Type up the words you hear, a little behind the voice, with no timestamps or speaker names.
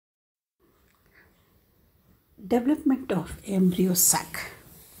Development of embryo sac.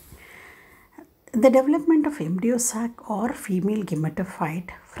 The development of embryo sac or female gametophyte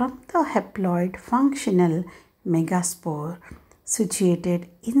from the haploid functional megaspore situated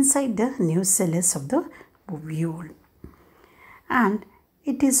inside the nucellus of the ovule. And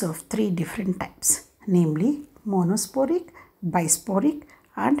it is of three different types, namely monosporic, bisporic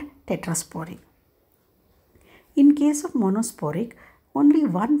and tetrasporic. In case of monosporic, only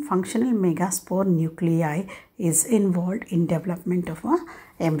one functional megaspore nuclei is involved in development of an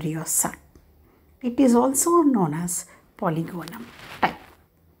embryo sac. It is also known as polygonum type.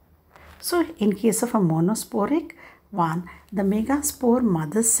 So, in case of a monosporic one, the megaspore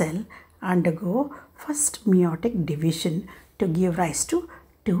mother cell undergo first meiotic division to give rise to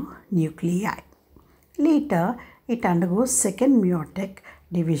two nuclei. Later, it undergoes second meiotic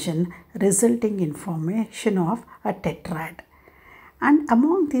division resulting in formation of a tetrad. And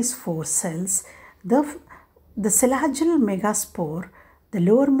among these four cells, the celagial megaspore, the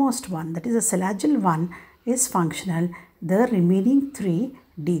lowermost one, that is the celagial one, is functional. The remaining three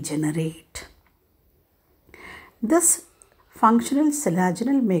degenerate. This functional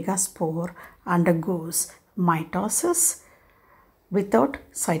celaginal megaspore undergoes mitosis without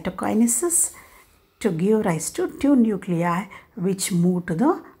cytokinesis to give rise to two nuclei which move to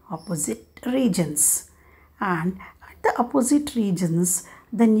the opposite regions. And at the opposite regions,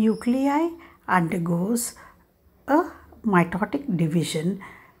 the nuclei undergoes a mitotic division.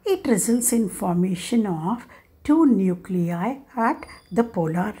 It results in formation of two nuclei at the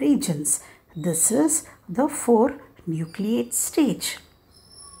polar regions. This is the 4-nucleate stage.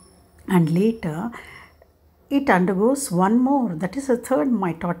 And later, it undergoes one more, that is a third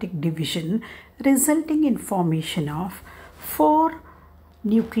mitotic division, resulting in formation of 4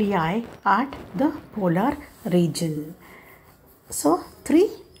 nuclei at the polar region. So,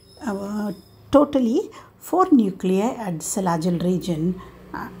 totally 4 nuclei at the celagial region,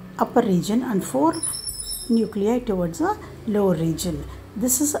 upper region, and 4 nuclei towards the lower region.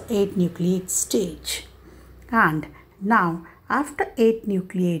 This is an 8-nucleate stage. And now, after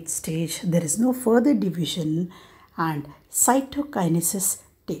 8-nucleate stage, there is no further division and cytokinesis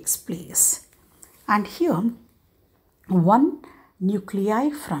takes place. And here, one nuclei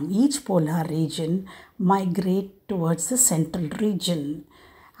from each polar region migrate towards the central region,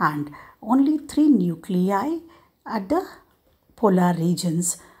 and only 3 nuclei at the polar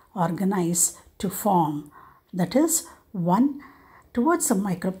regions organize to form, that is, one towards the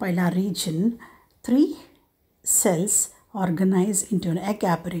micropylar region, 3 cells organize into an egg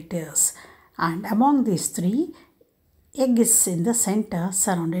apparatus, and among these 3, egg is in the center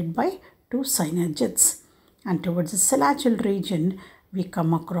surrounded by 2 synergids, and towards the celagial region we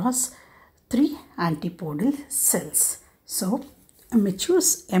come across 3 antipodal cells. So, a mature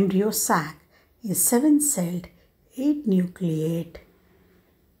embryo sac is 7-celled, 8-nucleate.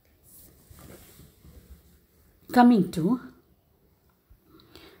 Coming to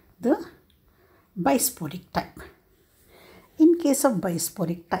the bisporic type. In case of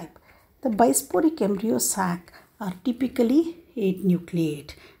bisporic type, the bisporic embryo sac are typically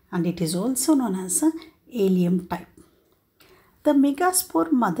 8-nucleate and it is also known as a allium type. The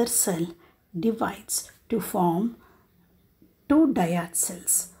megaspore mother cell divides to form 2 dyad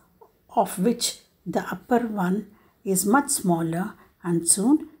cells, of which the upper one is much smaller and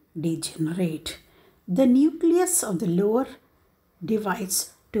soon degenerate. The nucleus of the lower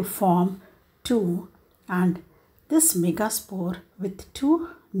divides to form 2, and this megaspore with 2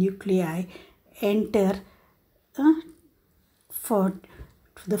 nuclei enter for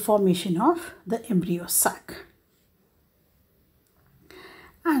the formation of the embryo sac.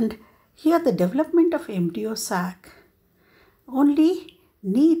 And here the development of embryo sac only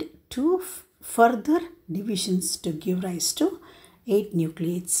need 2 further divisions to give rise to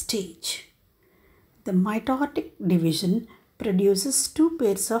 8-nucleate stage. The mitotic division produces 2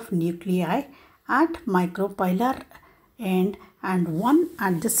 pairs of nuclei at micropylar end and 1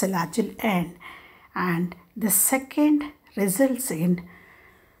 at the celagial end, and the second results in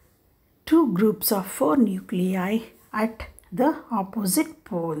 2 groups of 4 nuclei at the opposite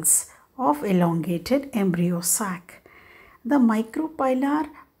poles of elongated embryo sac. The micropylar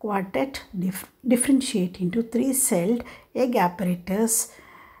quartet differentiate into 3-celled egg apparatus,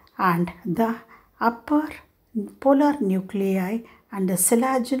 and the upper polar nuclei and the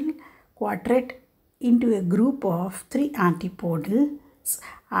celagial quartet into a group of 3 antipodals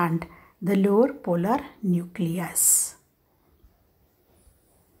and the lower polar nucleus.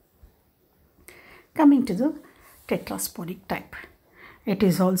 Coming to the tetrasporic type. It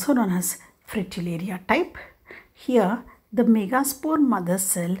is also known as Fritillaria type. Here, the megaspore mother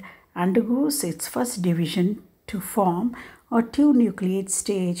cell undergoes its first division to form a two-nucleate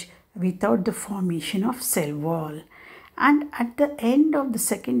stage without the formation of cell wall. And at the end of the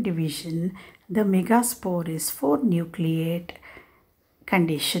second division, the megaspore is four-nucleate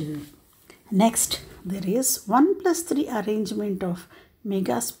condition. Next, there is 1+3 arrangement of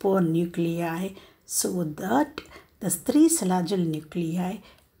megaspore nuclei so that the three cellagil nuclei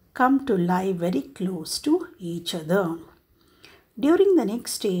come to lie very close to each other. During the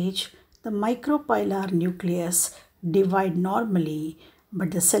next stage, the micropylar nucleus divide normally,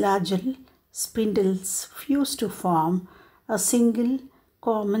 but the cellagil spindles fuse to form a single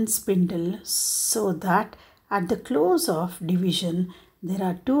common spindle so that at the close of division, there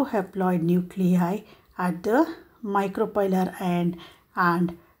are two haploid nuclei at the micropylar end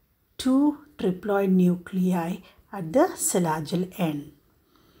and two triploid nuclei at the cellagil end.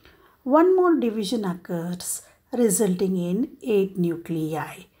 One more division occurs, resulting in 8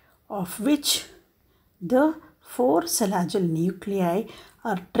 nuclei, of which the 4 cellagil nuclei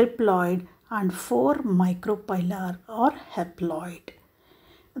are triploid and 4 micropylar or haploid.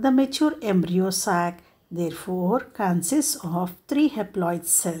 The mature embryo sac therefore consists of 3 haploid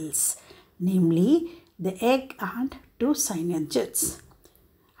cells, namely the egg and 2 synergids,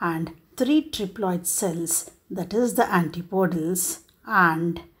 and 3 triploid cells, that is the antipodals,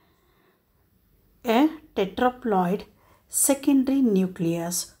 and a tetraploid secondary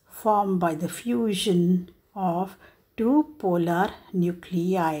nucleus formed by the fusion of two polar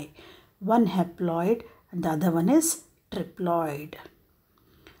nuclei, one haploid and the other one is triploid.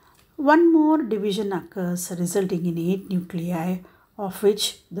 One more division occurs resulting in 8 nuclei, of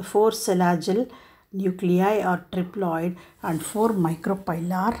which the 4 cellagil nuclei are triploid and 4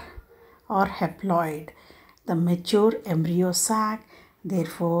 micropylar or haploid. The mature embryo sac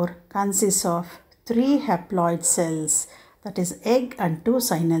therefore consists of 3 haploid cells, that is egg and 2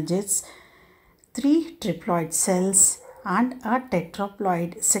 synergids, 3 triploid cells and a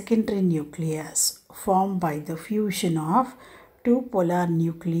tetraploid secondary nucleus formed by the fusion of 2 polar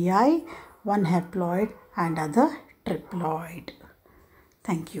nuclei, one haploid and other triploid.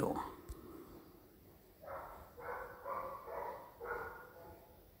 Thank you.